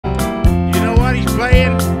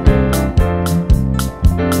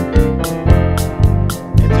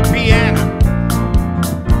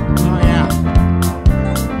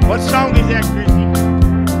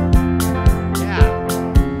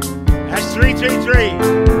333.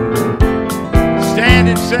 Stand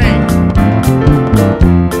and sing.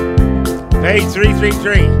 Page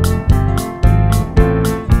 333.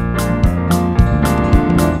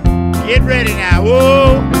 Get ready now.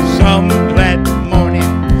 Whoa, some glad morning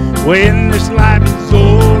when this life is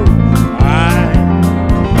o'er, I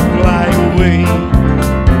fly away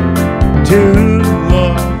to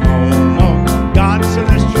the home of God's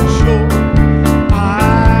celestial shore.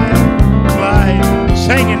 I fly,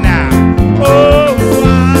 singing now. Oh,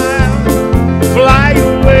 I'll fly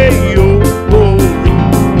away, oh glory.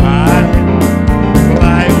 I'll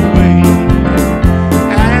fly away,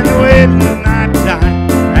 and when I die,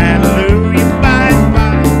 hallelujah,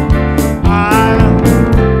 bye-bye,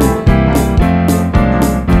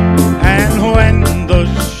 and when the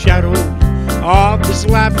shadows of this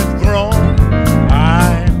life have grown,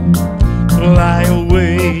 I'll fly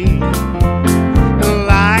away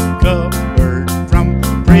like a bird from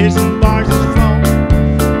prison bars is flown.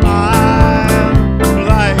 I'll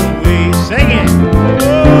fly away, sing it.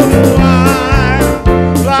 Oh,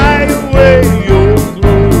 I'll fly away, oh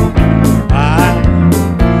glory. I'll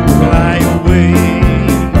fly away,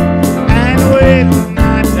 and when I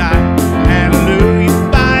die, hallelujah,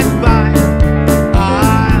 bye-bye,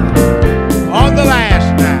 on the last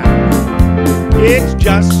now. It's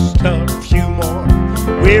just a few more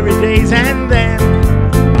weary days, and then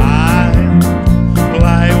I'll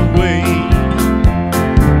fly away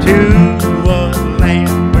to a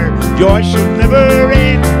land where joy shall never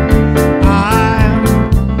end. I'll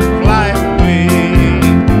fly away.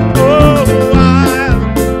 Oh, I'll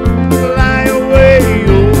fly away.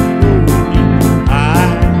 Oh,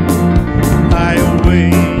 I'll fly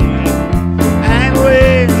away. And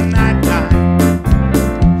when I die,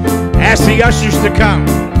 ask the ushers to come.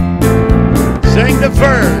 Sing the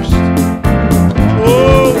first.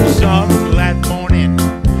 Oh, some glad morning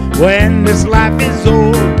when this life is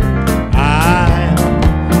o'er, I'll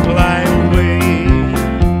fly away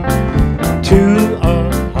to a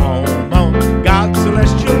home on God's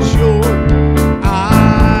celestial shore.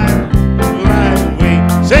 I'll fly away.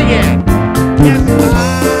 Sing it. Yes,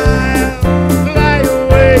 I'll fly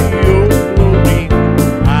away. Oh, glory.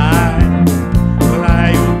 I'll fly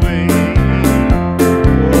away.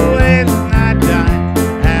 When I die,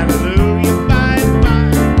 hallelujah,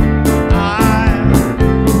 bye-bye, I'll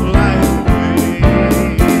fly away.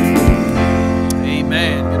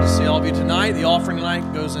 Amen. Good to see all of you tonight. The offering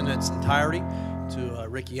line goes in its entirety to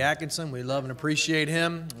Ricky Atkinson. We love and appreciate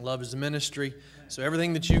him. Love his ministry. So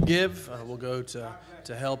everything that you give will go to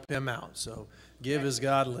help him out. So give as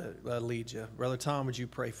God leads you. Brother Tom, would you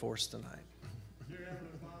pray for us tonight? Dear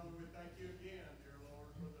Heavenly Father, we thank you again, dear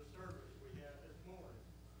Lord, for the service we had this morning.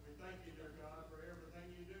 We thank you, dear God, for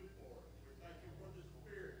everything you do for us. We thank you for the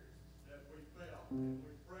spirit that we felt. And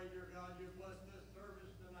we pray, dear God, you bless this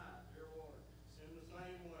service tonight, dear Lord, in the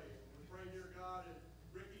same way. We pray, dear God, as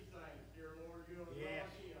Ricky sings, dear Lord, you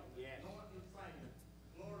anoint him, anoint and sing it.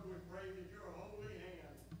 Lord, we pray that your holy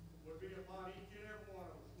hand would be upon each and every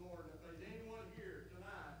one of us, Lord. If there's anyone here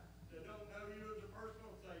tonight that don't know you as a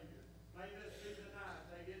personal Savior, may this be the night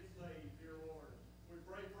they get saved, dear Lord. We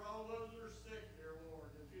pray for all those that are sick, dear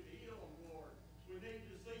Lord, that you'd heal them, Lord. We need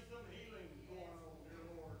to see some healing going on, dear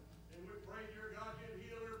Lord. And we pray, dear God, you'd heal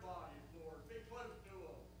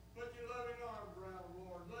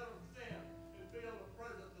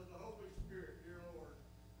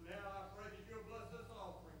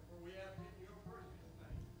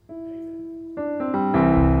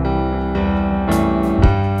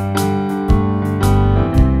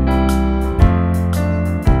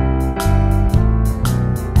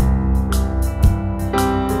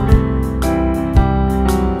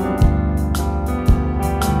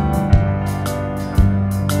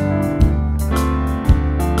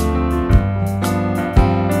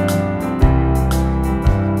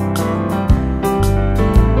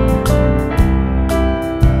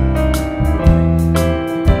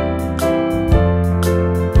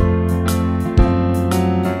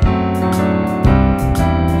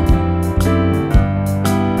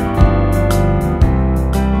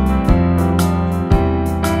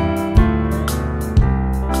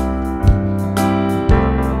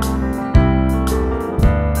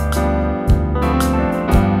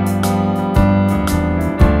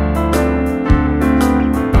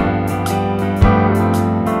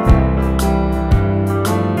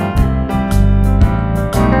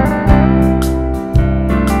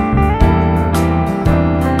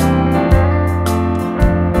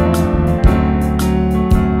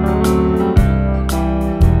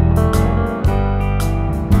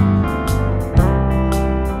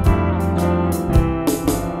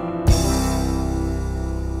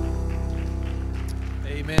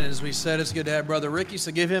Amen. As we said, it's good to have Brother Ricky,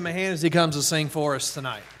 so give him a hand as he comes to sing for us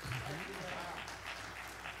tonight.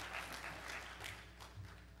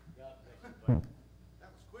 That was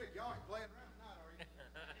quick. Y'all ain't playing around tonight, are you?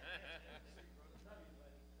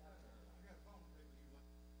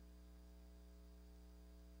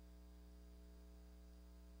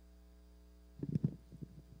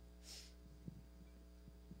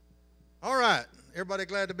 All right. Everybody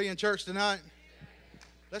glad to be in church tonight?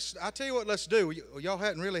 I'll tell you what, let's do. Y'all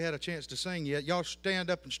hadn't really had a chance to sing yet. Y'all stand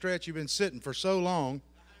up and stretch. You've been sitting for so long.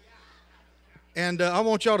 And I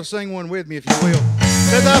want y'all to sing one with me, if you will.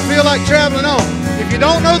 Says, I feel like traveling on. If you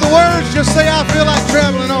don't know the words, just say, I feel like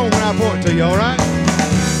traveling on when I point to you, all right?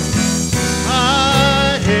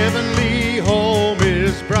 My heavenly home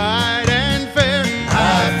is bright and fair.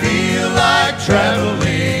 I feel like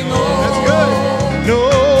traveling on. That's good.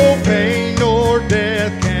 No pain nor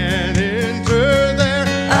death can enter there.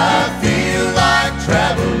 I feel like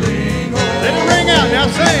traveling on. Let it ring out, now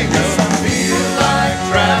sing. Yes, I feel like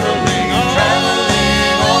traveling on.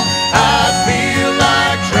 Traveling on. I feel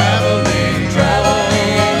like traveling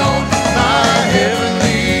on. My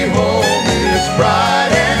heavenly home is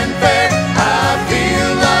bright and fair. I feel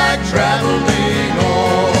like traveling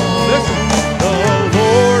on. Listen, the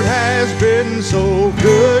Lord has been so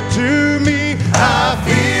good to me. I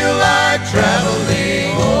feel like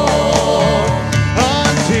traveling on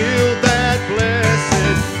until that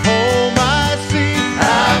blessed home I see.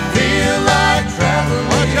 I feel like traveling.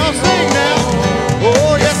 Watch y'all sing now.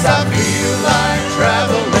 Oh yes, I feel like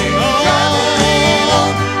traveling on.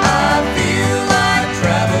 I feel like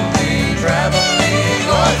traveling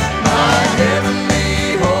on. My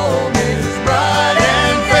heavenly home is bright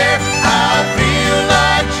and fair. I feel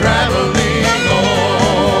like traveling on.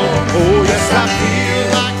 Oh yes, I feel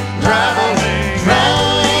like traveling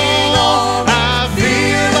on. I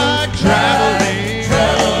feel like traveling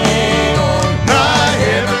on. My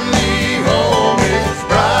heavenly home is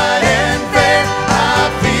bright and fair. I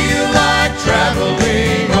feel like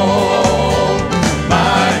traveling on.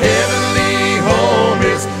 My heavenly home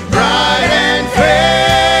is bright and fair.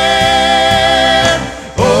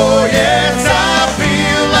 Oh yes, I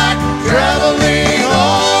feel like traveling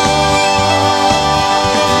on.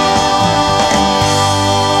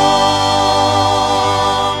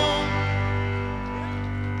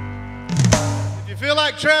 If you feel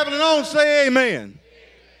like traveling on, say amen.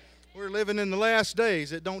 We're living in the last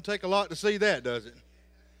days. It don't take a lot to see that, does it?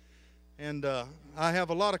 And I have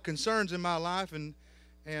a lot of concerns in my life, and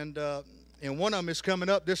one of them is coming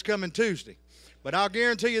up this coming Tuesday. But I'll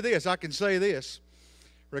guarantee you this, I can say this,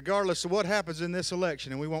 regardless of what happens in this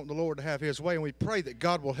election, and we want the Lord to have His way, and we pray that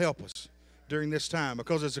God will help us during this time,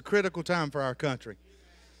 because it's a critical time for our country.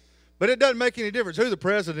 But it doesn't make any difference who the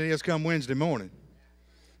president is come Wednesday morning,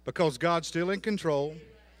 because God's still in control,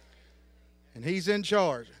 and He's in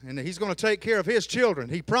charge, and He's going to take care of His children.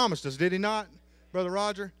 He promised us, did He not, Brother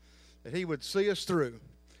Roger, that He would see us through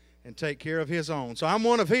and take care of His own. So I'm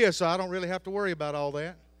one of His, so I don't really have to worry about all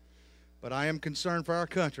that. But I am concerned for our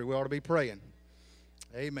country. We ought to be praying.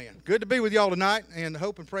 Amen. Good to be with y'all tonight, and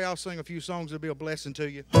hope and pray I'll sing a few songs that'll be a blessing to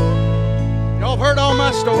you. Y'all have heard all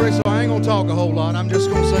my stories, so I ain't going to talk a whole lot. I'm just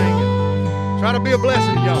going to sing and try to be a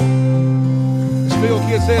blessing to y'all. This field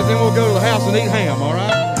kid says then we'll go to the house and eat ham, all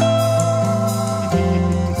right?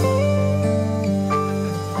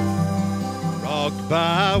 Rocked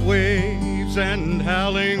by waves and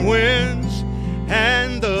howling winds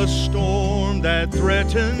and the storm that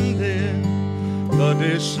threatened them, the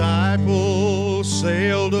disciples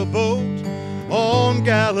sailed a boat on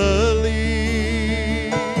Galilee.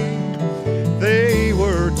 They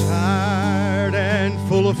were tired and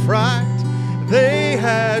full of fright. They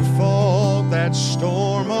had fought that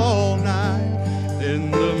storm all night.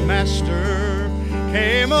 Then the Master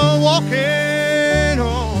came a-walking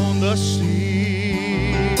on the sea.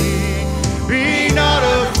 Be not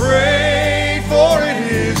afraid, for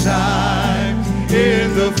it is I,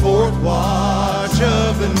 in the fourth watch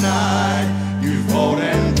of the night. You fought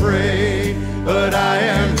and prayed, but I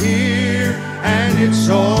am here, and it's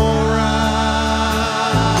all right.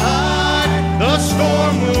 The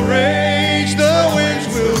storm will rage, the winds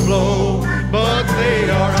will blow, but they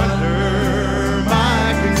are under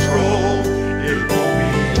my control. It won't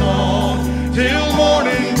be long till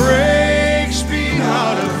morning breaks. Be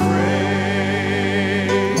not afraid.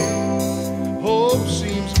 Hope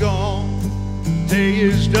seems gone, day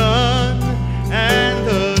is done, and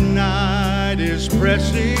the night is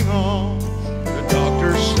pressing on. The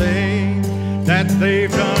doctors say that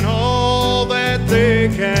they've done all that they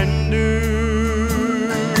can do.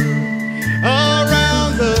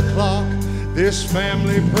 Around the clock this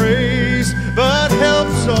family prays, but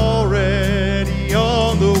help's already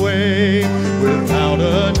on the way. Without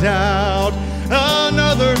a doubt,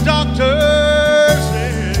 another doctor's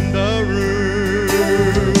in the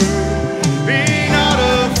room. Be not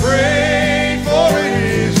afraid, for it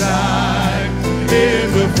is I,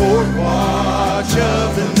 in the fourth watch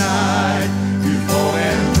of the night. You fought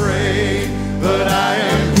and prayed, but I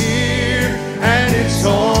am here, and it's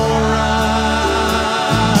alright.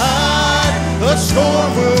 The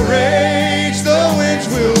storm will rage, the winds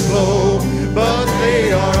will blow, but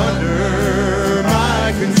they are under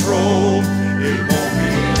my control. It won't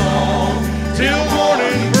be long till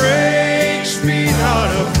morning breaks. Be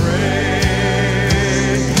not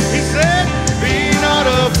afraid. He said, be not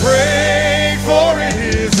afraid, for it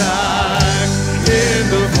is I, in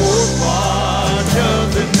the fourth watch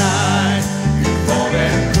of the night. You fought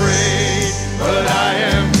and prayed, but I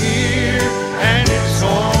am here, and it's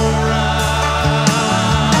alright.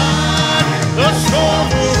 The storm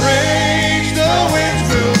will rage, the winds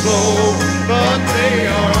will blow, but they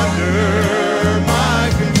are under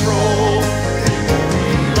my control. It won't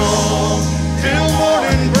be long till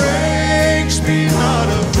morning breaks. Be not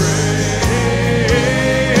afraid.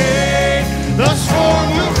 The storm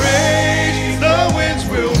will rage, the winds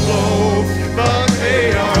will blow, but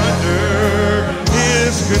they are under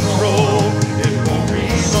His control. It won't be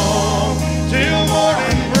long till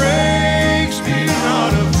morning breaks. Be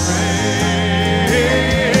not afraid.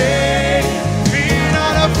 Be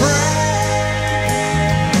not afraid.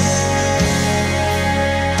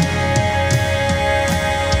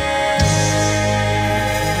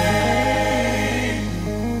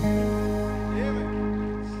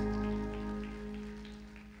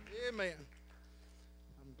 Amen.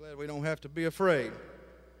 I'm glad we don't have to be afraid.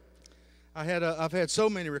 I've had so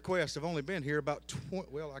many requests. I've only been here about 20,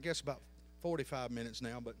 well, I guess about 45 minutes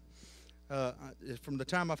now, but from the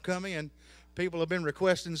time I've come in, people have been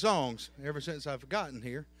requesting songs ever since I've gotten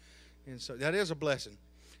here, and so that is a blessing,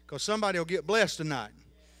 because somebody will get blessed tonight,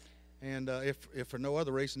 and if for no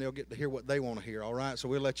other reason, they'll get to hear what they want to hear. All right, so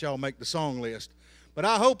we'll let y'all make the song list, but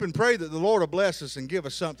I hope and pray that the Lord will bless us and give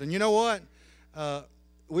us something. You know what?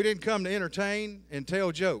 We didn't come to entertain and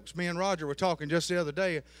tell jokes. Me and Roger were talking just the other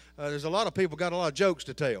day. There's a lot of people got a lot of jokes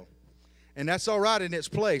to tell, and that's all right in its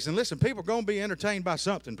place. And listen, people are going to be entertained by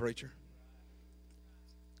something, preacher.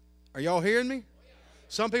 Are y'all hearing me?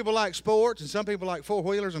 Some people like sports, and some people like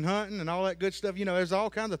four-wheelers and hunting and all that good stuff. You know, there's all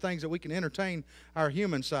kinds of things that we can entertain our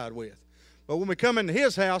human side with. But when we come into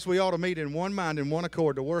His house, we ought to meet in one mind and one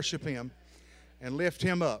accord to worship Him and lift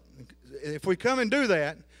Him up. If we come and do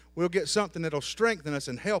that, we'll get something that'll strengthen us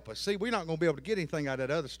and help us. See, we're not going to be able to get anything out of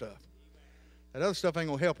that other stuff. That other stuff ain't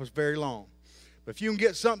going to help us very long. But if you can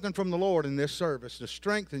get something from the Lord in this service to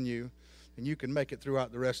strengthen you, then you can make it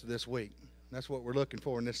throughout the rest of this week. That's what we're looking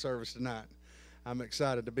for in this service tonight. I'm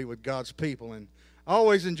excited to be with God's people, and I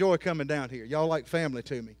always enjoy coming down here. Y'all like family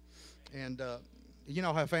to me. And you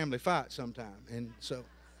know how family fights sometimes. And so,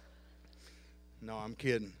 no, I'm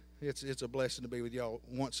kidding. It's a blessing to be with y'all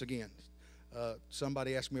once again.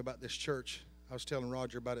 Somebody asked me about this church. I was telling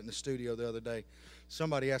Roger about it in the studio the other day.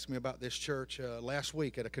 Somebody asked me about this church last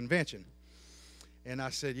week at a convention. And I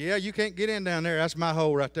said, yeah, you can't get in down there. That's my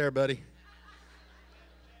hole right there, buddy.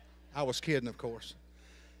 I was kidding, of course.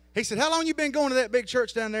 He said, how long you been going to that big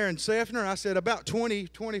church down there in Sefner? I said, about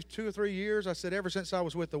 22 or 3 years. I said, ever since I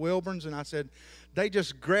was with the Wilburns. And I said, they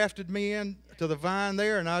just grafted me in to the vine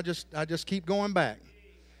there, and I just keep going back.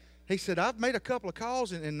 He said, I've made a couple of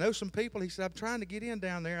calls and know some people. He said, I'm trying to get in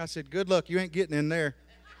down there. I said, good luck. You ain't getting in there.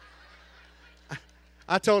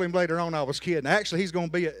 I told him later on I was kidding. Actually, he's going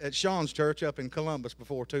to be at Sean's church up in Columbus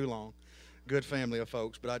before too long. Good family of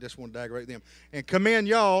folks, but I just want to aggravate them. And commend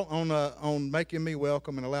y'all on making me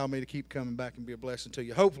welcome and allow me to keep coming back and be a blessing to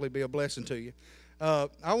you. Hopefully be a blessing to you.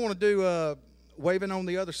 I want to do Waving on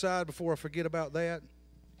the Other Side before I forget about that.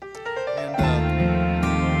 And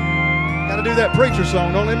got to do that preacher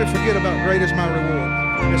song. Don't let me forget about Great Is My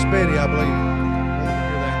Reward. Miss Betty, I believe. I want to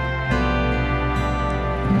hear that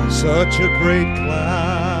one. Such a great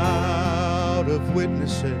cloud of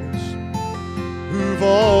witnesses who've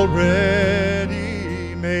already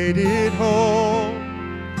made it home.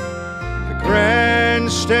 The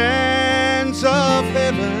grandstands of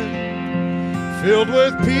heaven filled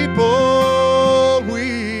with people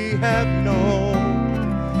we have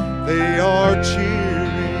known. They are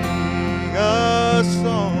cheering us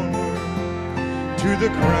onward to the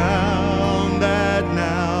crown that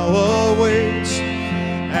now awaits.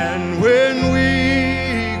 And when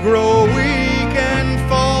we grow weak and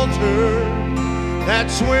falter,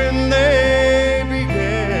 that's when they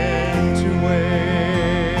begin to wait.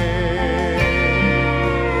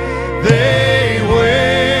 They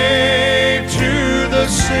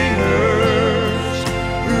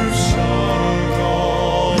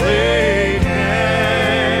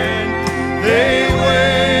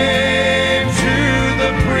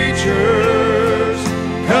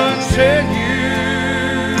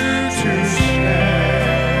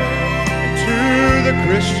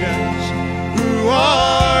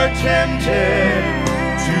tempted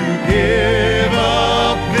to give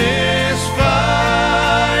up this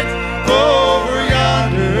fight over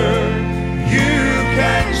yonder, you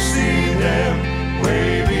can see them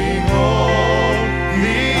waving on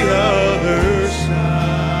the other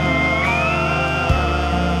side.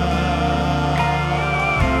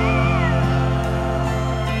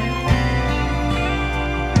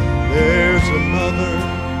 There's a mother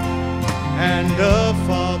and a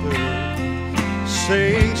father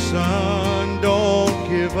saying, son, don't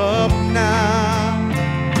give up now.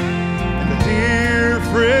 And the dear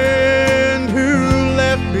friend who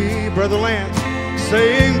left me, Brother Lance,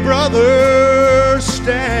 saying, brother,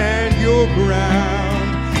 stand your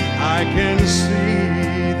ground. I can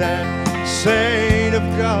see that saint of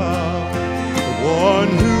God, the one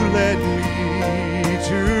who led me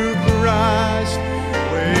to Christ,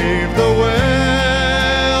 wave the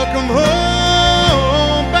welcome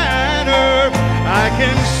home banner. I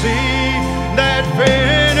can see that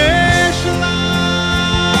finish line.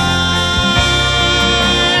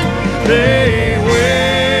 They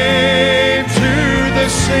wave to the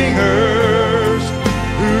singers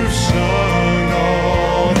who've sung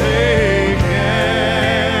all they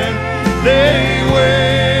can. They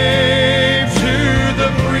wave to the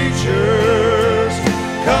preachers,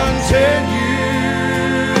 continue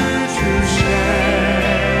to stand.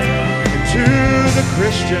 And to the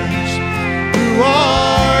Christians who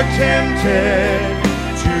are tempted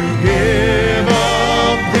to give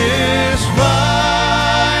up this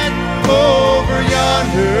fight over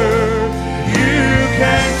yonder, you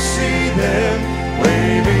can see them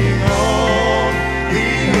waving on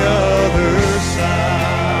the other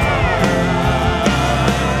side.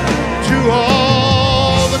 To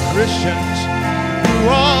all the Christians who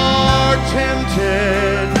are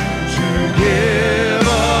tempted to give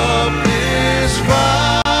up this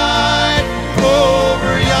fight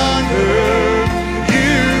over yonder,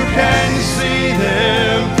 you can see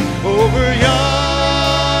them over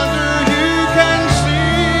yonder, you can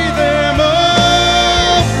see them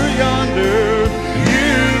over yonder,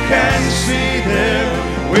 you can see them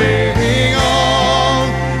waving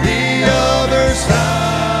on the other side.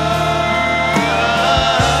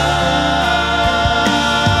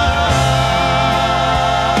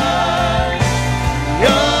 The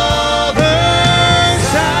other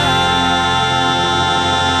side.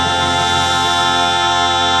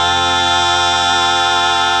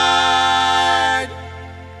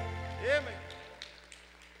 Amen.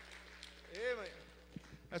 Amen.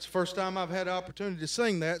 That's the first time I've had the opportunity to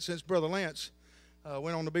sing that since Brother Lance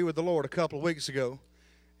went on to be with the Lord a couple of weeks ago.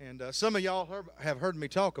 And some of y'all have heard me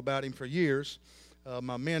talk about him for years.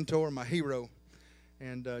 My mentor, my hero,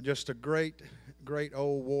 and just a great, great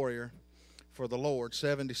old warrior for the Lord.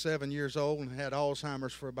 77 years old and had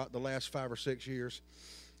Alzheimer's for about the last 5 or 6 years.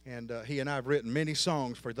 And he and I have written many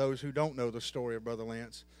songs. For those who don't know the story of Brother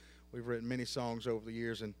Lance, we've written many songs over the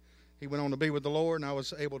years. And he went on to be with the Lord, and I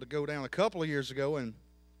was able to go down a couple of years ago and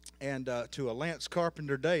to a Lance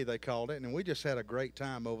Carpenter Day, they called it. And we just had a great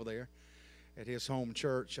time over there at his home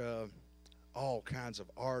church. All kinds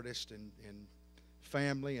of artists and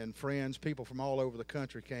family and friends, people from all over the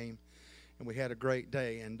country came, and we had a great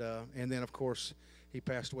day. And then, of course, he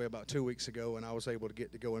passed away about 2 weeks ago, and I was able to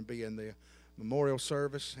get to go and be in the memorial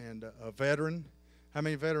service. And a veteran. How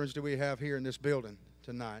many veterans do we have here in this building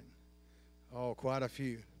tonight? Oh, quite a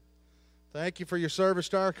few. Thank you for your service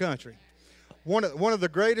to our country. One of the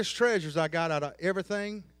greatest treasures I got out of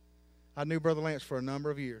everything, I knew Brother Lance for a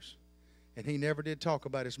number of years, and he never did talk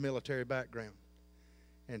about his military background.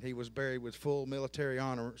 And he was buried with full military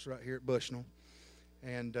honors right here at Bushnell.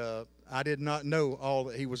 And I did not know all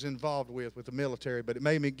that he was involved with the military, but it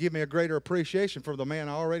made me give me a greater appreciation for the man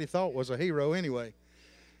I already thought was a hero anyway.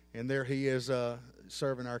 And there he is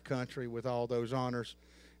serving our country with all those honors.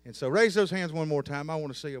 And so raise those hands one more time. I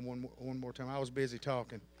want to see them one more time. I was busy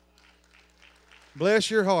talking.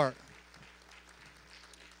 Bless your heart.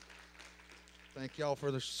 Thank y'all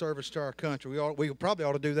for the service to our country. We probably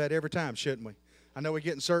ought to do that every time, shouldn't we? I know we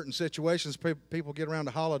get in certain situations, people get around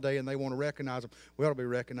the holiday and they want to recognize them. We ought to be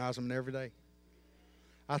recognizing them every day.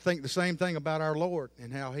 I think the same thing about our Lord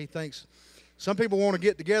and how he thinks. Some people want to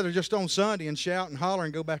get together just on Sunday and shout and holler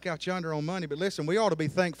and go back out yonder on Monday. But listen, we ought to be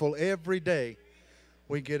thankful every day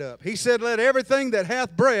we get up. He said, let everything that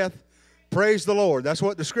hath breath praise the Lord. That's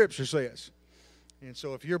what the Scripture says. And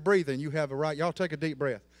so if you're breathing, you have a right. Y'all take a deep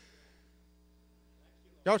breath.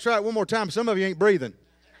 Y'all try it one more time. Some of you ain't breathing.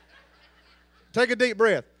 Take a deep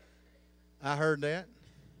breath. I heard that.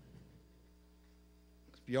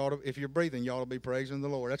 If you're breathing, you ought to be praising the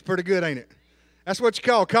Lord. That's pretty good, ain't it? That's what you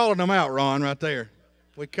call calling them out, Ron, right there.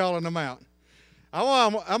 We're calling them out.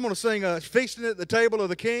 I'm going to sing Feasting at the Table of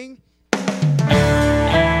the King. I'm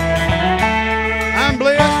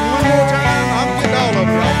blessed. One more time. I'm getting all of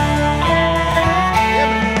it, right?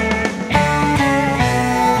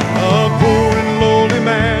 A poor and lowly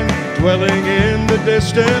man dwelling in the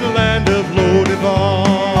distant land of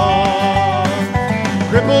Lo-Debar.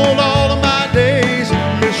 Crippled all of my days,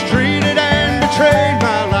 mistreated and betrayed,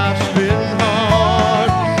 my life's been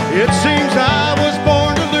hard. It seems I was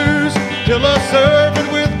born to lose, till a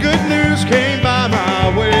servant with good news came by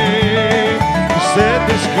my way. He said,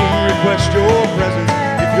 this king requests your presence.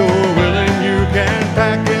 If you're willing, you can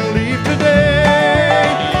pack and leave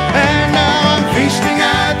today. And now I'm feasting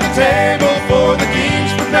at the table, for the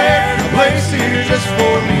king's prepared a place here just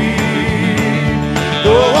for me.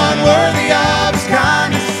 Though unworthy of his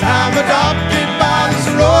kindness, I'm adopted by this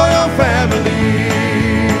royal family.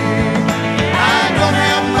 I don't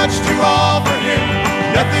have much to offer him,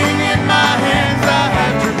 nothing in my hands I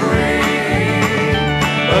have to bring.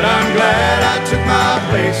 But I'm glad I took my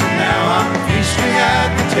place, and now I'm feasting at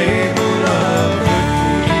the table of the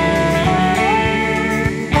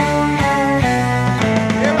King.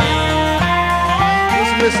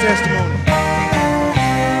 Listen to this testimony.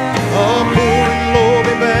 A poor and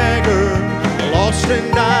lowly beggar, a lost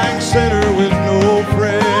and dying sinner with no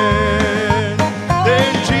friend.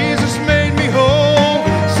 Then Jesus made me whole,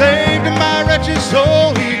 saved my wretched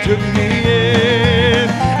soul, he took me in.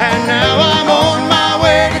 And now I'm on my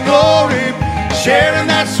way to glory, sharing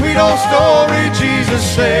that sweet old story Jesus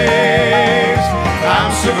saves.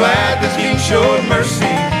 I'm so glad this King showed mercy,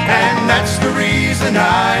 and that's the reason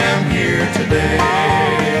I am here today.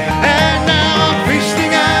 And now I'm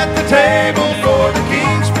feasting at the table, for the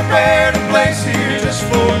King's prepared a place here just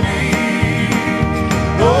for me.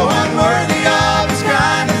 Though unworthy of his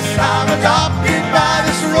kindness, I'm adopted by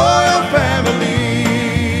this royal family.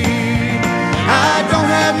 I don't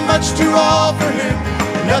have much to offer him,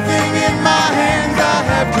 nothing in my hands I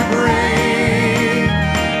have to bring.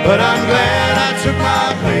 But I'm glad I took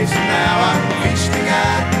my place, and now I'm feasting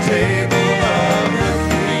at the table of the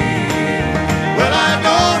King. Well, I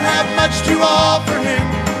don't have much to offer him,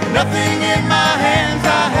 nothing in my hands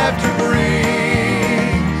I have to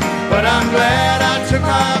bring. But I'm glad I took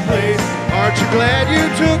my place. Aren't you glad you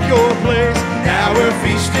took your place? Now we're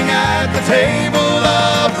feasting at the table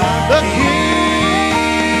of the King.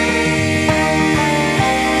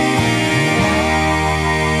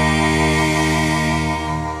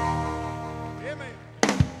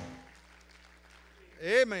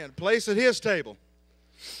 Amen. Place at his table.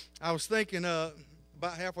 I was thinking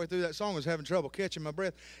about halfway through that song, I was having trouble catching my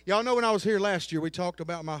breath. Y'all know when I was here last year, we talked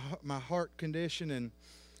about my heart condition, and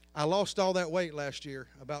I lost all that weight last year,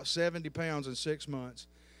 about 70 pounds in 6 months.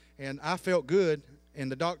 And I felt good,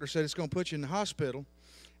 and the doctor said it's going to put you in the hospital.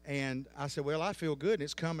 And I said, well, I feel good, and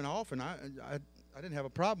it's coming off, and I didn't have a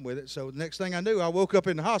problem with it. So the next thing I knew, I woke up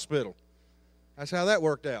in the hospital. That's how that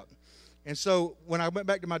worked out. And so when I went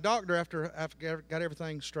back to my doctor after I got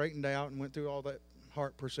everything straightened out and went through all that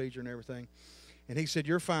heart procedure and everything, and he said,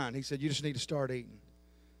 you're fine. He said, you just need to start eating.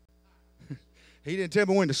 He didn't tell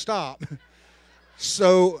me when to stop.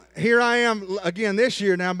 So here I am again this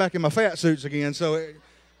year. Now I'm back in my fat suits again.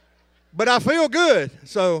 But I feel good.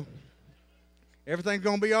 So everything's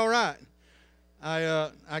going to be all right.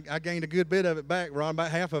 I gained a good bit of it back. Ron,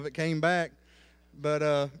 about half of it came back.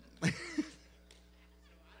 But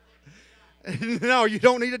no, you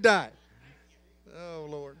don't need a diet. Oh,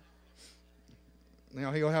 Lord.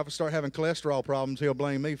 Now he'll have to start having cholesterol problems. He'll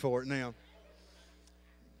blame me for it now.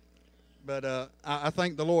 But I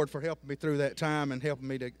thank the Lord for helping me through that time and helping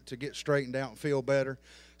me to get straightened out and feel better.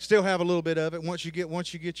 Still have a little bit of it. Once you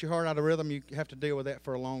get your heart out of rhythm, you have to deal with that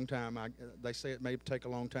for a long time. They say it may take a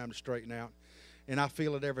long time to straighten out. And I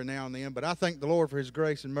feel it every now and then. But I thank the Lord for his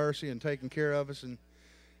grace and mercy and taking care of us and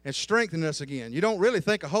strengthening us again. You don't really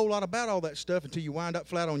think a whole lot about all that stuff until you wind up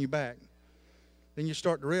flat on your back. Then you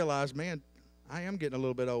start to realize, man, I am getting a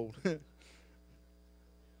little bit old.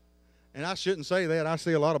 And I shouldn't say that. I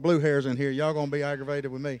see a lot of blue hairs in here. Y'all going to be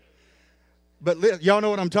aggravated with me. But y'all know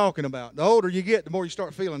what I'm talking about. The older you get, the more you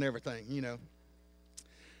start feeling everything, you know.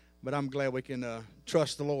 But I'm glad we can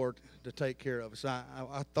trust the Lord to take care of us.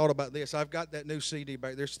 I thought about this. I've got that new CD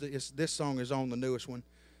back there. This song is on the newest one.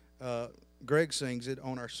 Greg sings it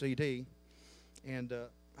on our CD. And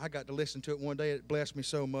I got to listen to it one day. It blessed me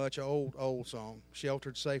so much. An old song,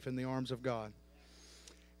 Sheltered Safe in the Arms of God.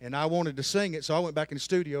 And I wanted to sing it, so I went back in the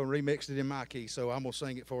studio and remixed it in my key. So I'm going to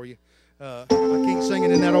sing it for you. I can't sing it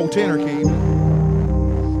in that old tenor key.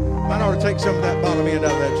 Might ought to take some of that bottom end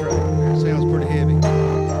out of that track. It sounds pretty heavy.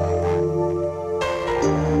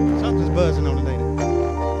 Something's buzzing on it, ain't it?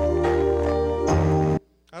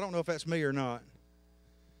 if that's me or not.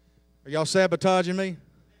 Are y'all sabotaging me?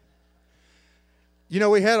 You know,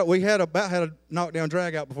 we had a knockdown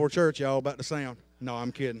drag out before church, y'all, about the sound. No,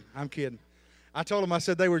 I'm kidding. I'm kidding. I told them, I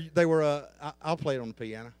said they were. I'll play it on the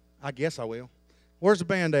piano. I guess I will. Where's the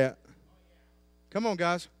band at? Come on,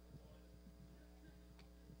 guys.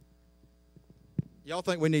 Y'all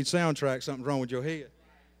think we need soundtrack? Something's wrong with your head.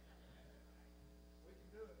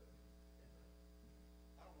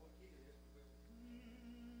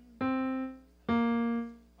 All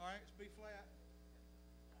right, it's B flat.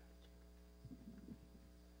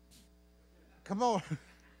 Come on.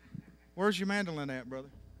 Where's your mandolin at, brother?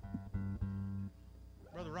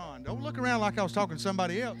 Brother Ron, don't look around like I was talking to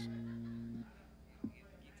somebody else.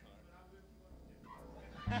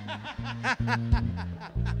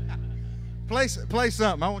 Play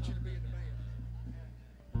something. I want you to be in the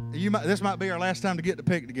band. This might be our last time to get to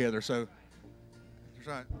pick together, so that's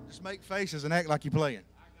right. Just make faces and act like you're playing.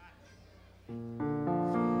 B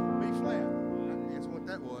flat. That's what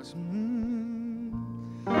that was.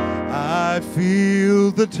 I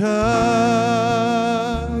feel the touch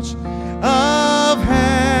of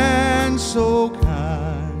hands so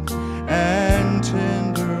kind and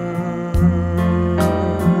tender.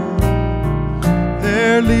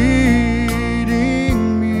 They're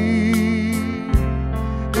leading me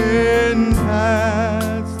in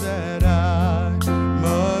paths that I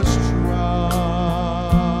must trod.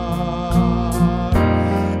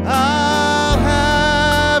 I'll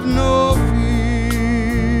have no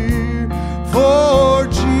fear, for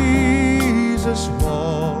Jesus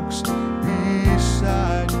walks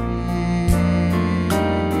beside me.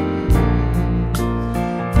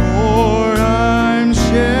 For I'm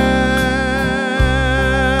sheltered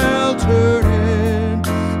in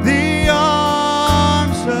the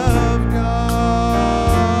arms of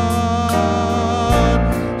God.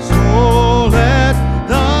 So let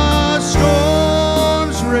the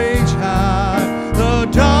storms rage high, the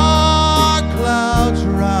dark clouds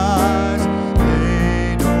rise.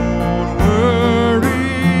 They don't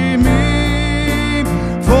worry me,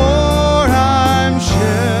 for I'm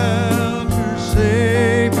sheltered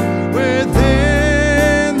safe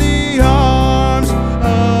within the arms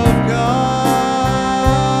of God.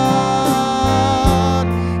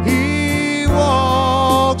 He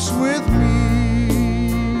walks with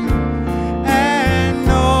me, and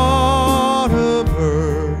naught of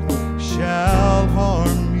earth shall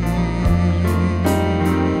harm me.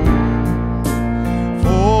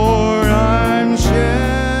 For I'm sheltered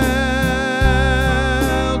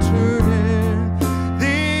in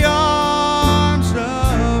the arms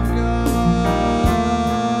of God.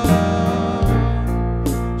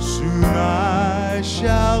 Soon I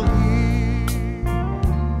shall hear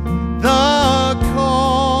the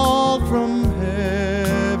call from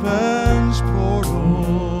heaven's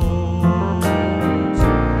portals.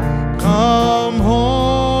 Come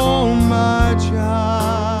home, my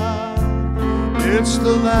child. It's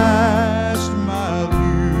the last mile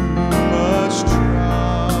you must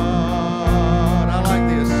trod. I like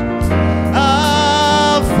this.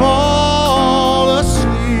 I'll fall asleep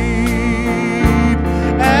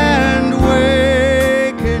and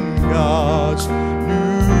wake in God's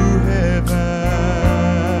new heaven,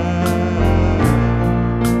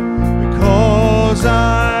 because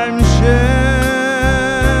I'm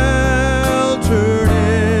sheltered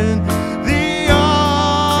in the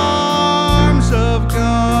arms of God.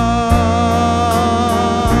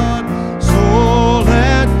 So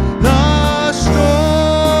let the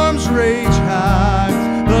storms rage high,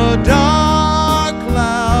 the dark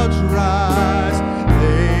clouds rise.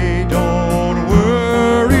 They don't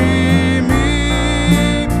worry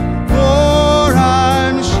me, for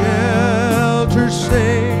I'm sheltered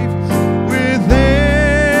safe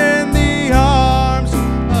within the arms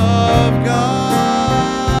of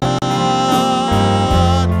God.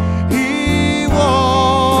 He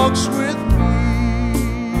walks with me,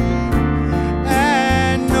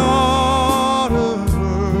 and naught of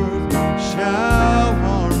earth shall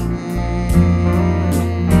harm me.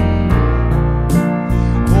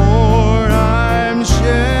 For I'm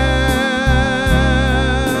sheltered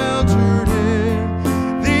in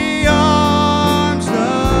the arms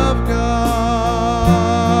of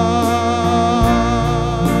God,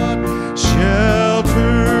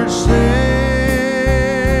 sheltered safe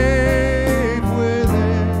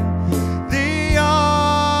within the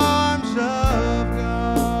arms of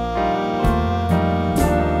God.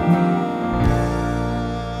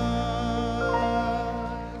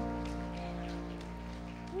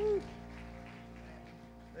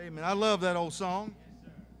 Amen. I love that old song,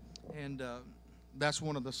 and that's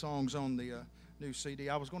one of the songs on the new CD.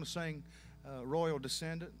 I was going to sing Royal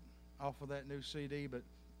Descendant, off of that new CD, but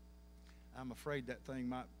I'm afraid that thing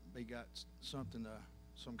might be got something,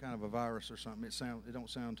 some kind of a virus or something. It don't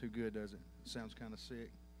sound too good, does it? It sounds kind of sick.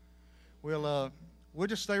 We'll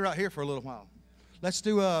just stay right here for a little while. Let's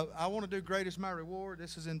do. I want to do "Great Is My Reward."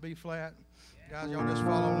 This is in B flat. Guys, y'all just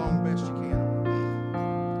follow along best you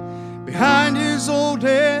can. Behind his old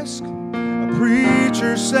desk, a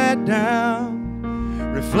preacher sat down,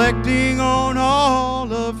 reflecting on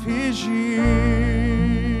all of his years.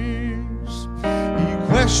 He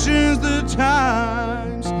questions the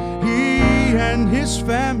times he and his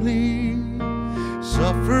family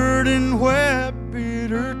suffered and wept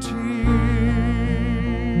bitter tears.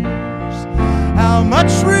 How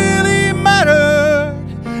much really mattered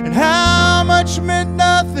and how much meant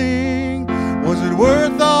nothing? Was it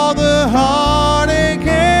worth all the heartache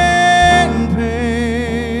and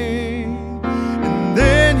pain? And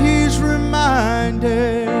then he's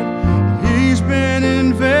reminded he's been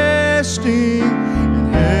investing,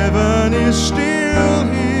 and heaven is still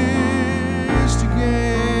his to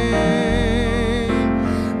gain.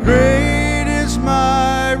 Great is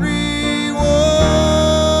my reward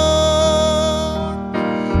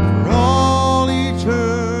for all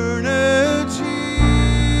eternity.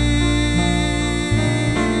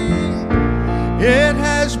 It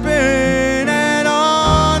has been an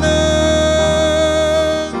honor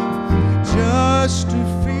just to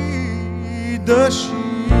feed the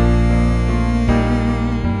sheep.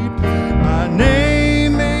 My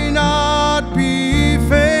name may not be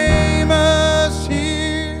famous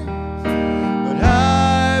here, but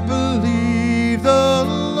I believe the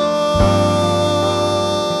Lord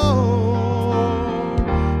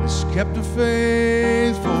has kept a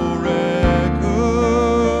faithful record,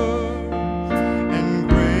 and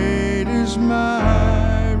great is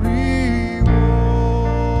my reward.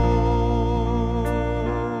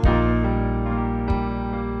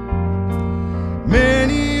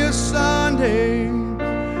 Many a Sunday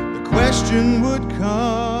the question would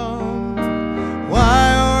come,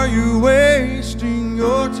 why are you wasting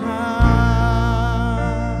your time?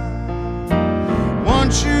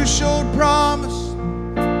 Once you showed promise,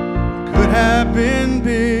 could have been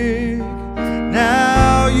big.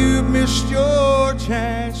 Now you've missed your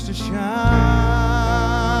chance to shine.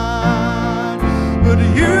 But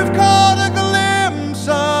you've caught a glimpse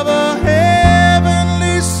of a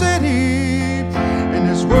heavenly city, and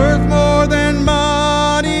it's worth more than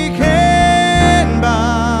money can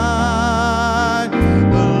buy.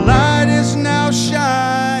 The light is now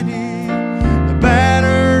shining, the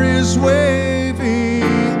banner is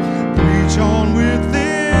waving. Preach on with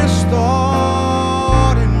this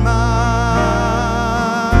thought in mind.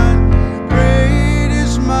 Great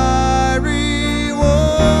is my reward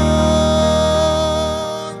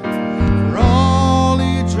for all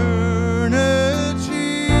eternity.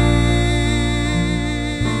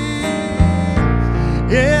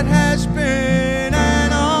 It has been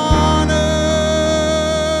an honor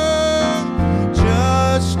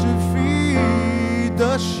just to feed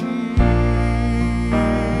the sheep.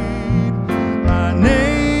 My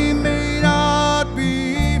name may not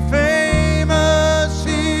be famous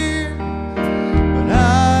here, but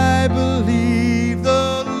I believe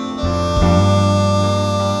the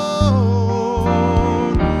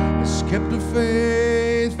Lord has kept a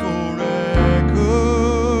faithful record,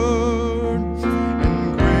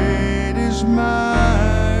 and great is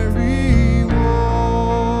my reward.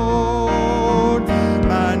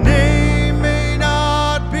 My name may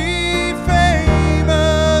not be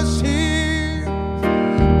famous here,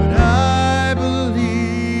 but I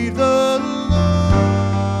believe the Lord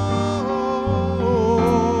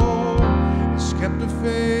has kept a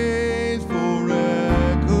faithful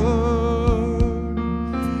record,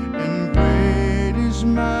 and great is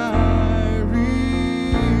my reward.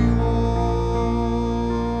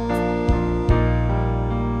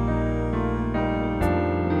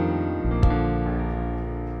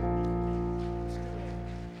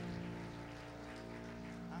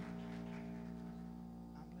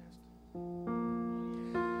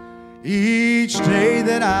 Each day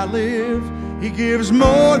that I live, He gives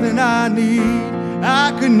more than I need.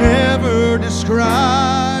 I could never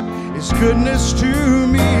describe His goodness to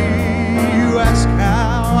me. You ask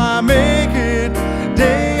how I make it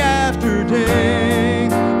day after day.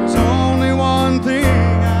 There's only one thing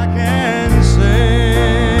I can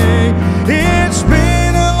say. It's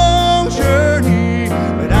been a long journey,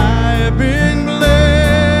 but I have been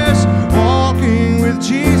blessed. Walking with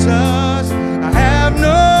Jesus, I have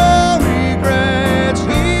no regrets.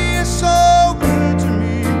 He is so good to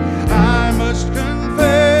me, I must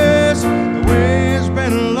confess. The way has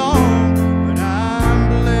been long, but I'm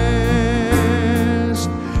blessed.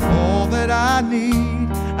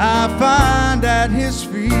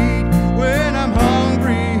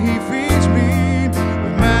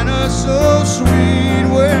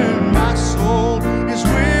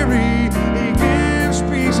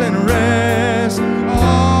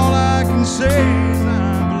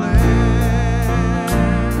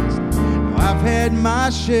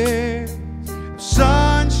 share of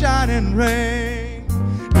sunshine and rain.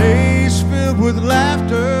 Days filled with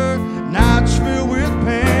laughter, nights filled with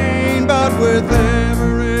pain. But with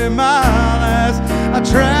every mile as I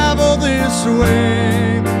travel this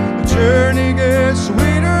way, the journey gets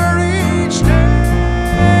sweeter each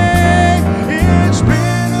day. It's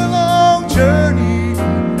been a long journey,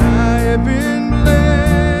 and I have been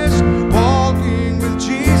blessed. Walking with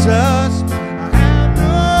Jesus, I have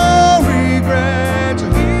no regrets.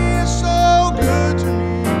 He is so good to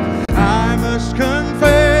me, I must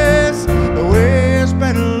confess. The way has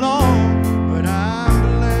been long, but I'm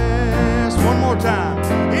blessed. One more time.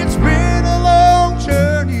 It's been a long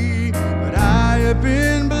journey, but I have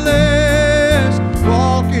been blessed.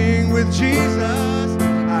 Walking with Jesus,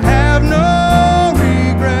 I have no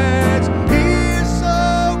regrets. He is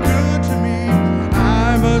so good to me,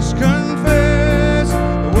 I must confess.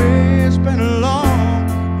 The way has been long,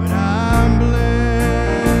 but I'm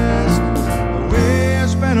blessed. The way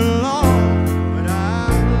has been long, but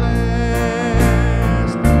I'm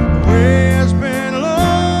blessed. The way has been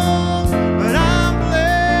long, but I'm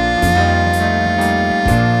blessed.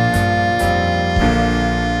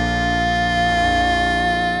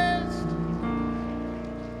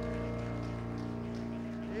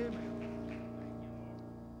 Amen.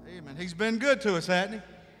 Amen. He's been good to us, hasn't he?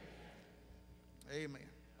 Amen.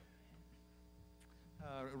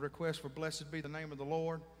 Request for blessed be the name of the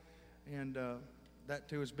Lord. And that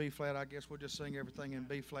too is B flat. I guess we'll just sing everything in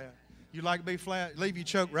B flat. You like B flat? Leave your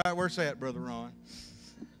choke right where it's at, Brother Ron.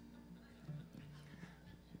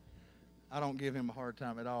 I don't give him a hard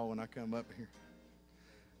time at all when I come up here.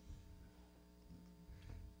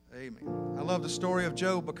 Amen. I love the story of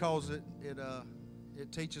Job because it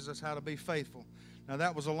teaches us how to be faithful. Now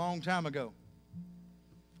that was a long time ago.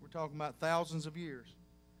 We're talking about thousands of years.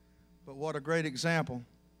 But what a great example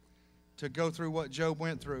to go through what Job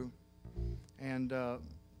went through and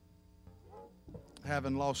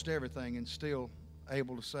having lost everything and still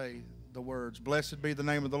able to say the words, "Blessed be the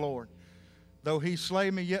name of the Lord. Though he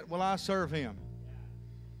slay me, yet will I serve him."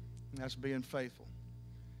 And that's being faithful.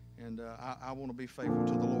 And I want to be faithful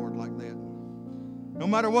to the Lord like that. No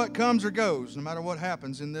matter what comes or goes, no matter what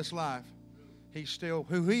happens in this life, he's still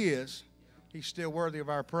who he is. He's still worthy of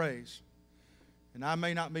our praise. And I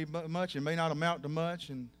may not be much, and may not amount to much,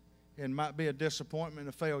 and might be a disappointment and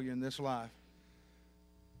a failure in this life.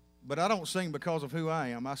 But I don't sing because of who I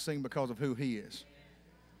am. I sing because of who he is.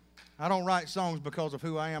 I don't write songs because of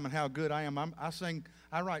who I am and how good I am. I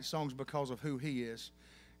write songs because of who he is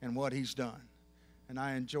and what he's done. And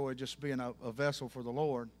I enjoy just being a vessel for the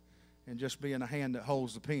Lord and just being a hand that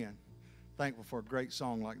holds the pen. Thankful for a great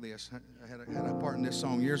song like this. I had a part in this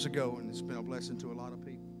song years ago, and it's been a blessing to a lot of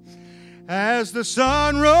people. As the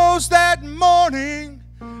sun rose that morning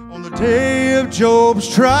on the day of Job's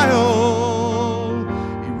trial,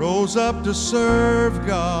 he rose up to serve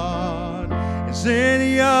God as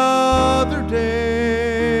any other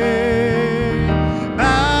day,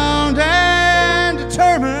 bound and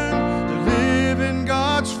determined to live in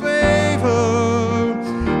God's favor.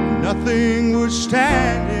 Nothing would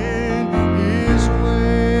stand in his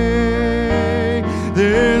way.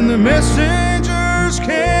 Then the messengers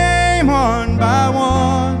came one by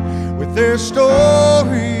one with their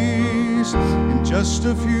stories. In just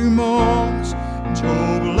a few moments,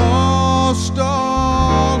 Job lost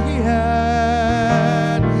all he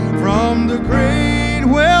had, from the great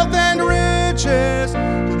wealth and riches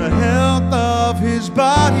to the health of his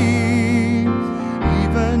body.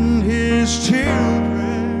 Even his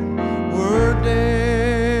children were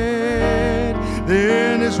dead.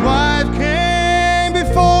 Then his wife came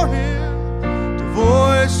before him to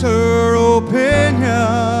voice her opinion.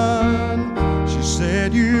 She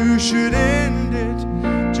said, "You should end it,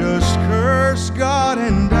 just curse God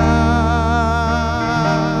and die."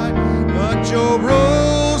 But Job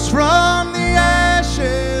rose from the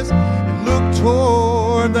ashes and looked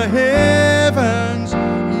toward the heavens.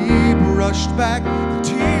 He brushed back the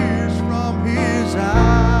tears from his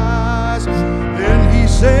eyes. Then he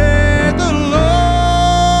said, "The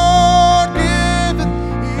Lord giveth,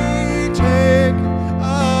 he taketh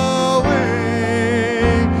away.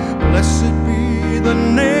 Blessed be the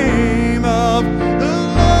name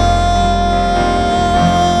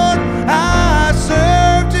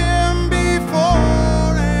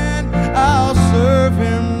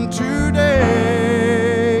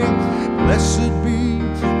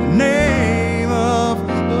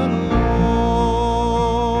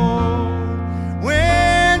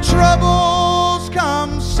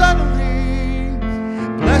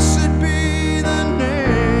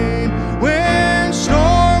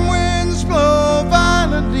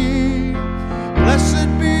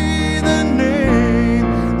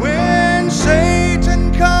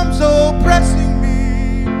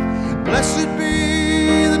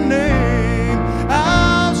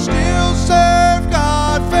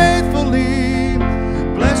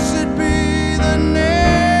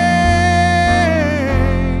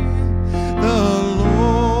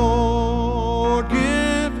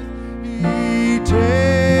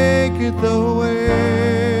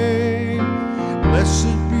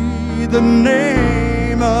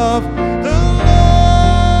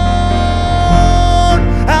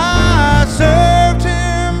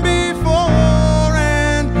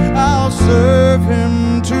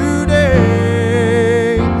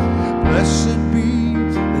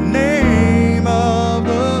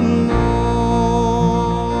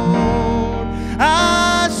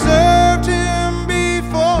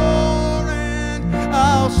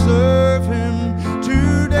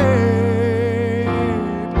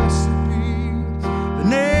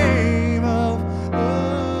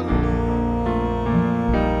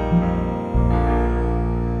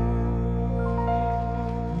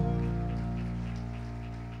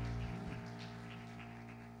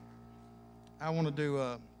to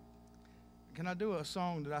do. Can I do a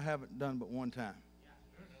song that I haven't done but one time?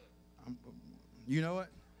 You know it?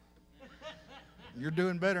 You're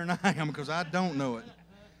doing better than I am because I don't know it.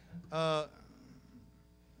 Let's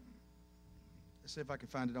see if I can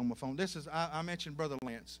find it on my phone. This is I mentioned Brother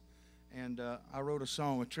Lance, and I wrote a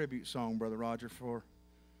song, a tribute song, Brother Roger, for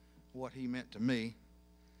what he meant to me.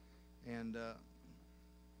 And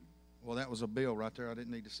well, that was a bill right there. I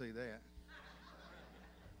didn't need to see that.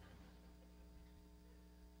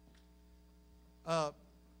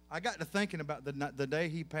 I got to thinking about the day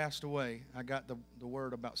he passed away. I got the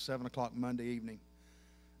word about 7 o'clock Monday evening.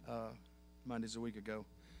 Monday's a week ago.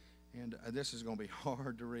 And this is going to be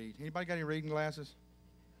hard to read. Anybody got any reading glasses?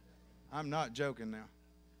 I'm not joking now.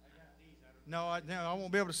 No, I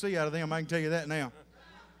won't be able to see out of them. I can tell you that now.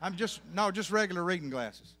 just regular reading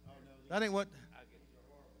glasses. That ain't what.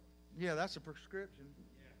 Yeah, that's a prescription.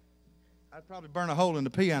 I'd probably burn a hole in the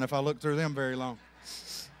piano if I looked through them very long.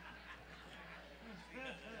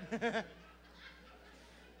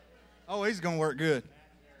 Oh, he's going to work good.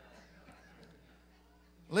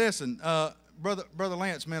 Listen, Brother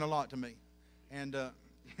Lance meant a lot to me. And yeah,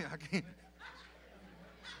 I can't.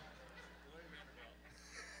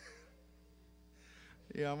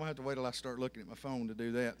 Yeah, I'm going to have to wait till I start looking at my phone to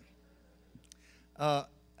do that.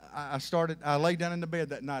 I laid down in the bed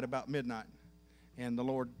that night about midnight, and the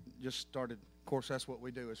Lord just started. Of course, that's what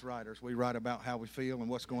we do as writers. We write about how we feel and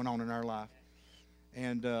what's going on in our life.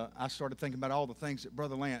 And I started thinking about all the things that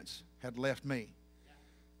Brother Lance had left me.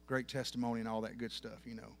 Great testimony and all that good stuff,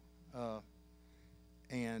 you know.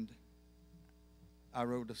 And I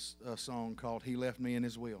wrote a song called He Left Me in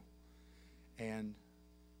His Will. And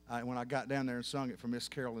when I got down there and sung it for Miss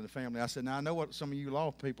Carol and the family, I said, now I know what some of you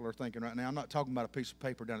law people are thinking right now. I'm not talking about a piece of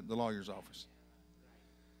paper down at the lawyer's office.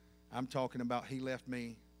 I'm talking about He left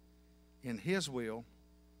me in His will.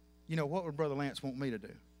 You know, what would Brother Lance want me to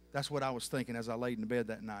do? That's what I was thinking as I laid in bed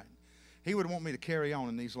that night. He would want me to carry on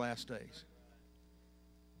in these last days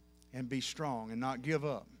and be strong and not give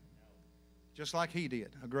up, just like he did,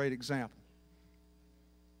 a great example.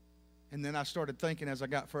 And then I started thinking as I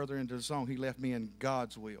got further into the song, He left me in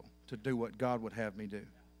God's will to do what God would have me do.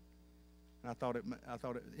 And I thought it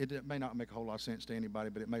may not make a whole lot of sense to anybody,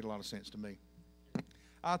 but it made a lot of sense to me.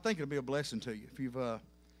 I think it'll be a blessing to you. If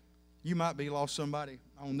you might be lost somebody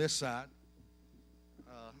on this side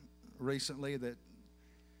recently that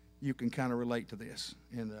you can kind of relate to this.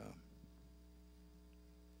 And if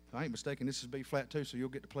I ain't mistaken, this is B flat too, so you'll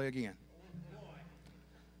get to play again.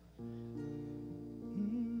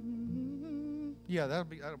 Yeah, that'll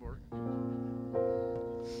work.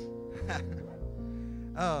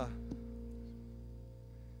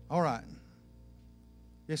 All right.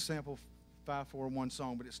 This sample 5-4-1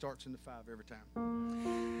 song, but it starts in the 5 every time.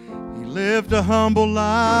 He lived a humble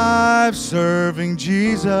life serving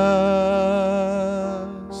Jesus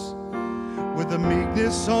with a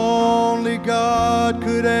meekness only God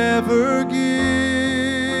could ever give.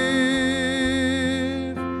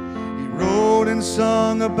 He wrote and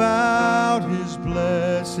sung about His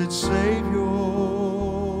blessed Savior,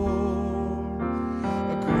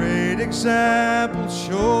 a great example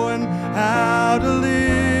showing how to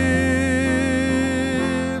live.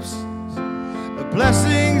 The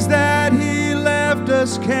blessings that He left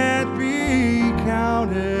us can't be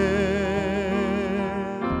counted.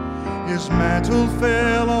 His mantle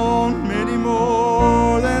fell on many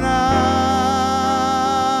more than I,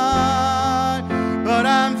 but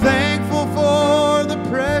I'm thankful for the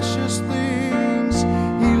precious things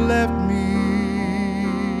He left me,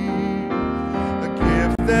 a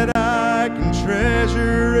gift that I can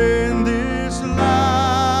treasure in this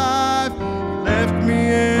life. He left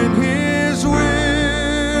me in His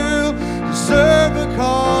will to serve a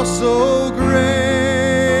cause so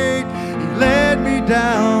great. He led me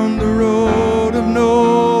down the road of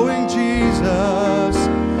knowing Jesus,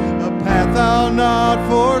 a path I'll not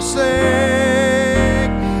forsake.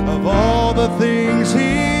 Of all the things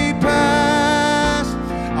He passed,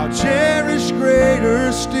 I'll cherish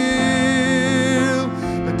greater still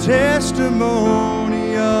the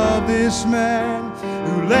testimony of this man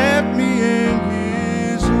who left me in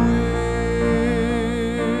His will.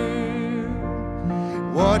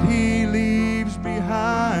 What He leaves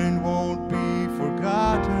behind won't be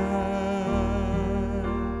forgotten.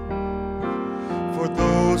 For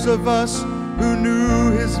those of us who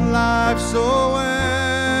knew His life so well,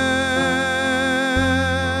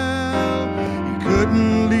 He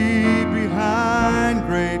couldn't leave behind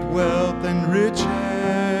great wealth and riches,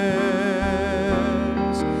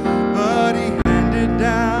 but He handed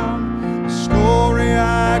down a story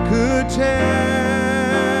I could tell,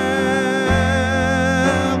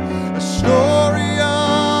 a story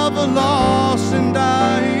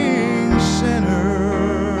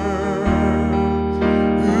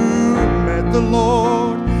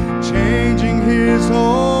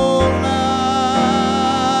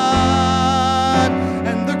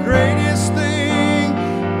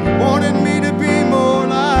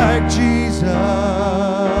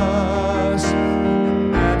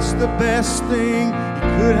last thing He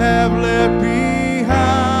could have left behind.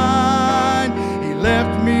 He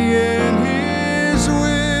left me in His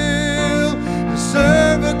will to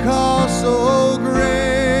serve a cause so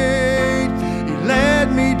great. He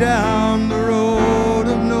led me down the road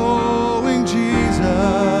of knowing Jesus,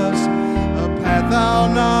 a path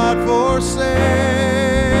I'll not forsake.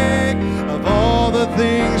 Of all the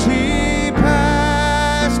things He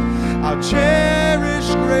passed, I'll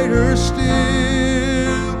cherish greater still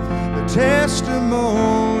the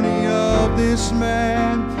testimony of this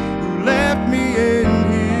man who left me in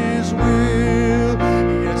His will.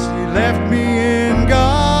 Yes, He left me in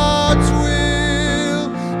God's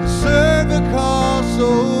will to serve a cause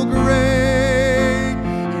so great.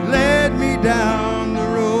 He led me down the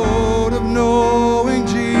road of knowing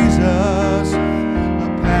Jesus,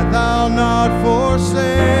 a path I'll not forsake.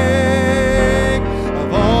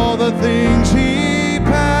 Of all the things He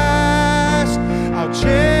passed, I'll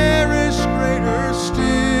cherish greater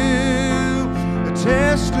still the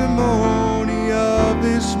testimony of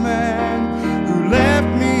this man who left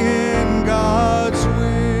me in God's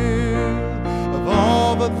will. Of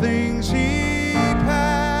all the things He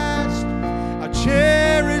passed, I'll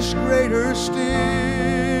cherish greater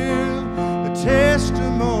still the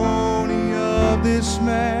testimony of this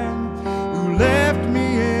man who left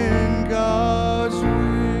me in God's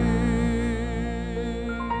will.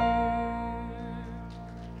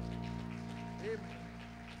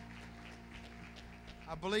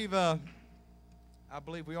 I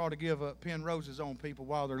believe we ought to give pin roses on people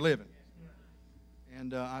while they're living,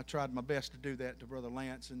 and I tried my best to do that to Brother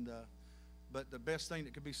Lance. But the best thing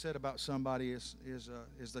that could be said about somebody is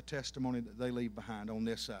the testimony that they leave behind on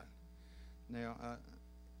this side. Now,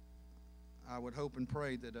 I would hope and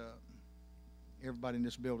pray that everybody in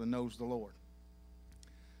this building knows the Lord.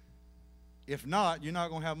 If not, you're not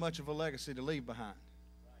going to have much of a legacy to leave behind.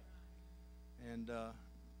 And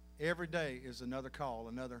every day is another call,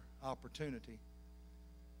 another opportunity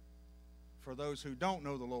for those who don't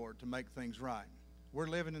know the Lord to make things right. We're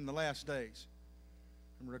living in the last days.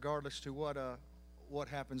 And regardless to what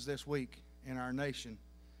happens this week in our nation,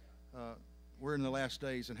 we're in the last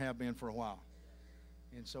days and have been for a while.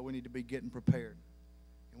 And so we need to be getting prepared.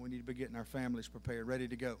 And we need to be getting our families prepared, ready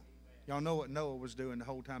to go. Y'all know what Noah was doing the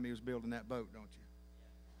whole time he was building that boat, don't you?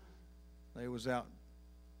 They was out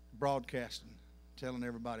broadcasting, telling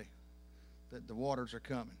everybody that the waters are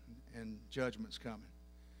coming and judgment's coming.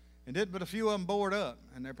 And did but a few of them board up,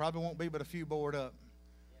 and there probably won't be but a few board up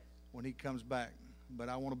when He comes back. But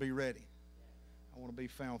I want to be ready. I want to be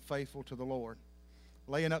found faithful to the Lord,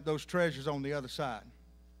 laying up those treasures on the other side,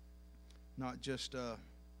 not just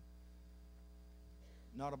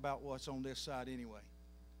not about what's on this side anyway.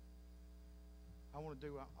 I want to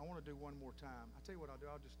do one more time. I tell you what I'll do.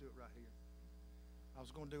 I'll just do it right here. I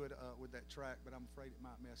was going to do it with that track, but I'm afraid it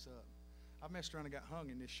might mess up. I messed around and got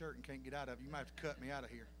hung in this shirt and can't get out of it. You might have to cut me out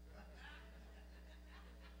of here.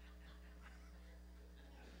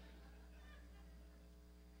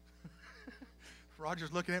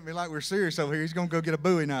 Roger's looking at me like we're serious over here. He's going to go get a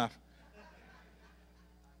Bowie knife.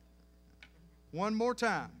 One more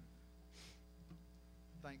time.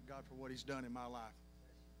 Thank God for what He's done in my life.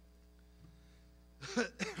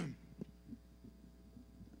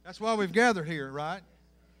 That's why we've gathered here, right?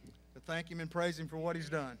 To thank Him and praise Him for what He's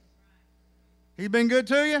done. He's been good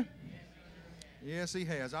to you? Yes, He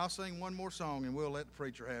has. I'll sing one more song and we'll let the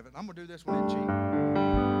preacher have it. I'm going to do this one in G.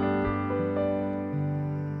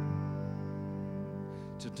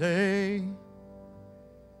 Today,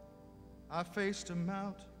 I faced a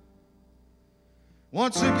mountain.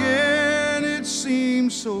 Once again, it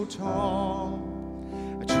seemed so tall.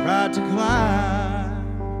 I tried to climb,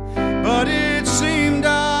 but it seemed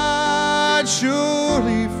I'd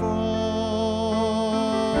surely fall.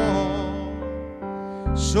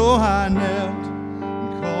 So I knelt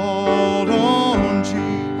and called on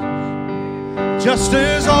Jesus. Just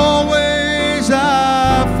as always,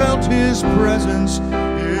 I felt His presence.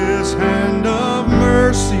 His hand of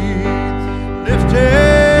mercy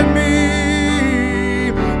lifted me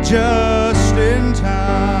just in time.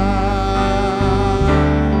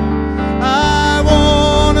 I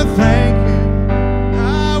want to thank Him.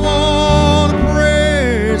 I want to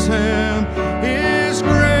praise Him. His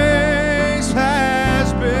grace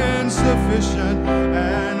has been sufficient,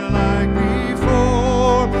 and like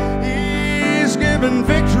before, He's given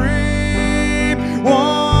victory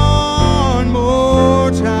one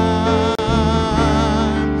more time.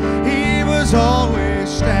 He was always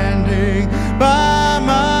standing by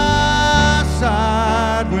my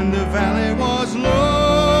side when the valley was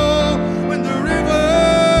low, when the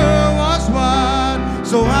river was wide.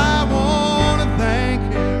 So I want to thank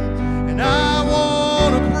Him, and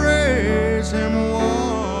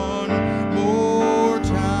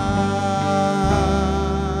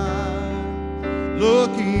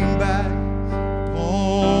looking back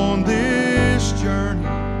upon this journey,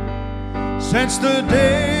 since the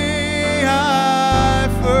day I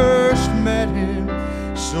first met him,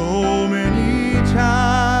 so many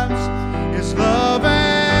times his love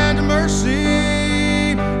and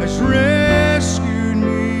mercy has rescued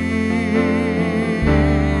me.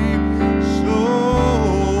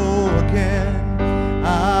 So again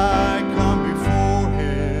I come before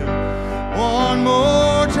him one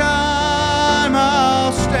more time.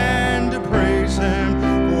 I'll stand to praise him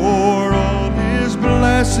for all his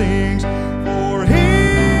blessings, for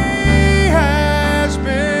he has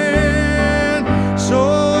been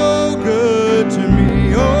so good to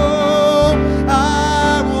me. Oh,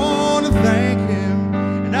 I want to thank him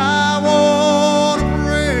and I want to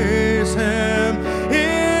praise him.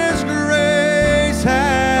 His grace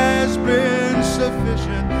has been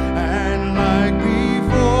sufficient, and like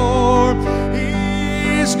before,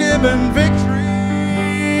 he's given victory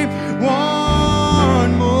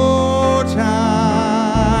one more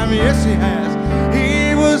time. Yes, he has.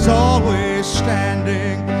 He was always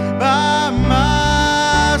standing by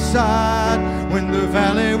my side when the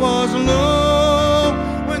valley was low,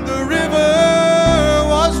 when the river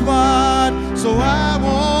was wide. So I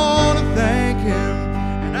want to thank him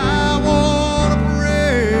and I want to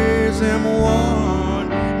praise him one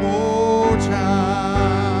more time.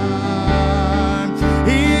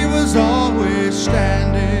 He was always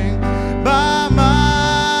standing by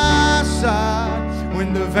my side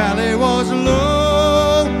when the valley was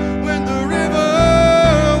low, when the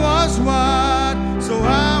river was wide. So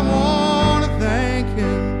I want to thank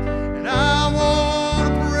him and I want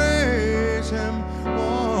to praise him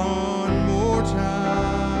one more time.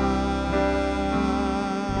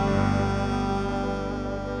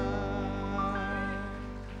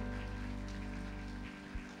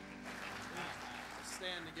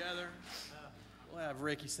 Stand together. We'll have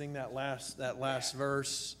Ricky sing that last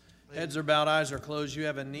verse. Heads are bowed, eyes are closed. You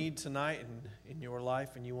have a need tonight in your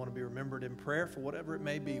life, and you want to be remembered in prayer for whatever it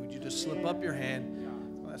may be. Would you just slip up your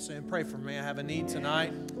hand? Let's say, pray for me. I have a need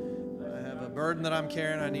tonight. I have a burden that I'm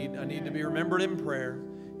carrying. I need to be remembered in prayer.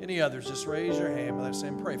 Any others? Just raise your hand. Let's say,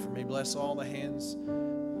 pray for me. Bless all the hands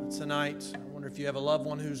tonight. I wonder if you have a loved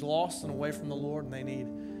one who's lost and away from the Lord, and they need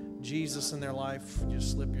Jesus in their life.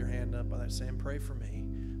 Just slip your hand up by that saying, pray for me.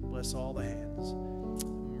 Bless all the hands.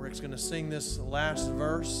 Rick's going to sing this last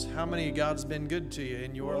verse. How many of God's been good to you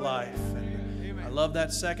in your life? And I love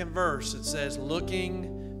that second verse. It says,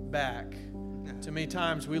 looking back. Too many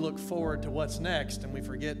times we look forward to what's next and we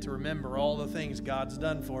forget to remember all the things God's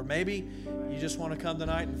done for. Maybe you just want to come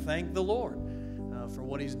tonight and thank the Lord for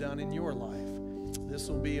what he's done in your life. This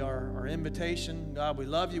will be our invitation. God, we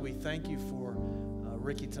love you. We thank you for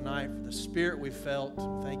Ricky tonight, for the spirit we felt.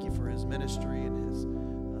 Thank you for his ministry and his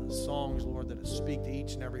songs, Lord, that speak to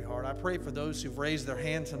each and every heart. I pray for those who've raised their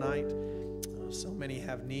hand tonight. So many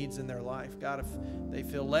have needs in their life. God, if they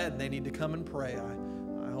feel led and they need to come and pray,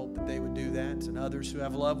 I hope that they would do that. And others who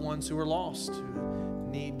have loved ones who are lost, who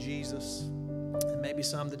need Jesus. And maybe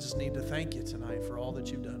some that just need to thank you tonight for all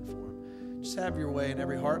that you've done for them. Just have your way in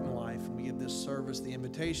every heart and life. And we give this service, the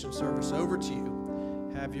invitation service, over to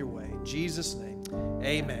you. Have your way. In Jesus' name,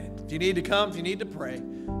 amen. If you need to come, if you need to pray,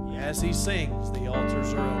 as he sings, the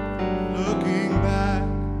altars are open. Looking back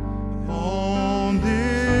on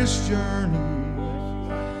this journey,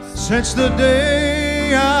 since the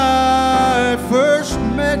day I first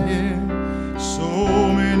met him, so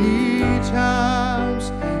many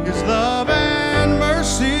times his love and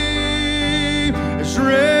mercy has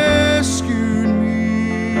rescued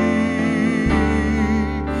me.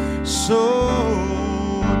 So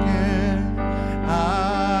again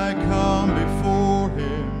I come before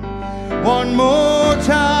him one more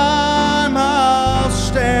time. I'll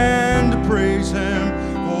stand to praise him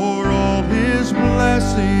for all his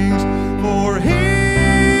blessings, for he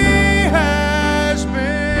has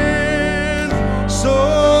been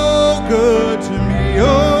so good to me.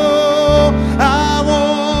 Oh, I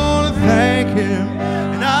want to thank him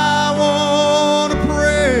and I want to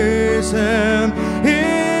praise him.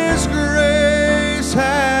 His grace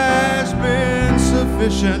has been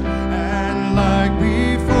sufficient, and like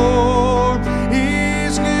before,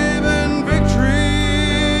 he's given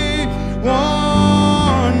victory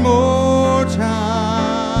one more time.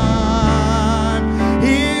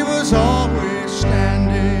 He was always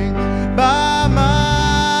standing by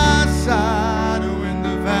my side when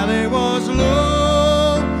the valley was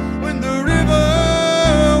low, when the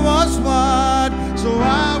river was wide. So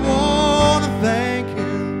I want to thank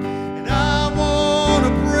him and I want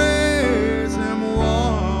to praise him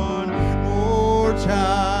one more time.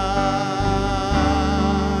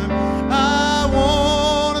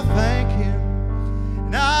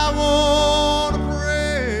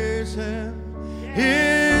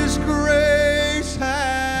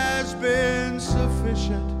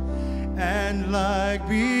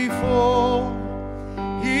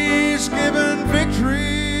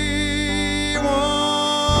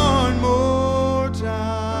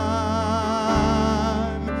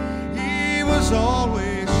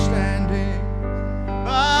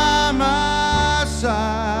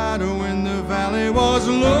 when the valley was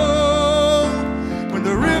low, when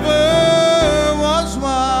the river was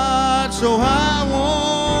wide. So I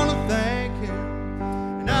want to thank Him,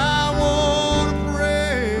 and I want to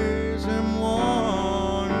praise Him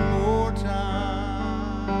one more time.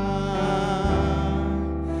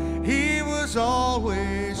 He was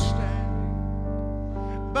always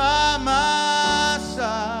standing by my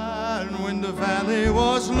side when the valley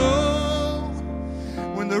was low,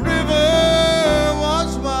 when the river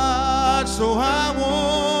was wide. So I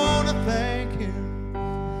want to thank Him,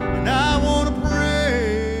 and I want to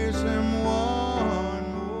praise Him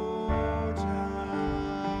one more time.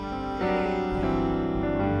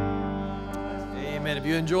 Amen. If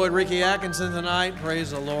you enjoyed Ricky Atkinson tonight,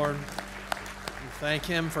 praise the Lord. We thank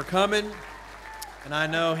him for coming. And I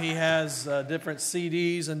know he has different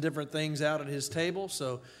CDs and different things out at his table,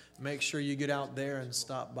 so make sure you get out there and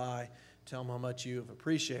stop by. Tell him how much you have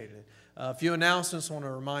appreciated it. A few announcements. I want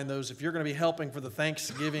to remind those, if you're going to be helping for the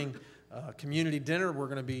Thanksgiving community dinner we're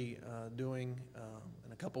going to be doing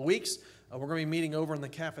in a couple weeks, we're going to be meeting over in the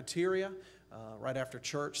cafeteria right after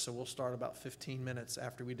church, so we'll start about 15 minutes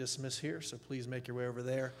after we dismiss here, so please make your way over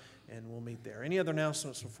there, and we'll meet there. Any other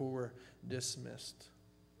announcements before we're dismissed?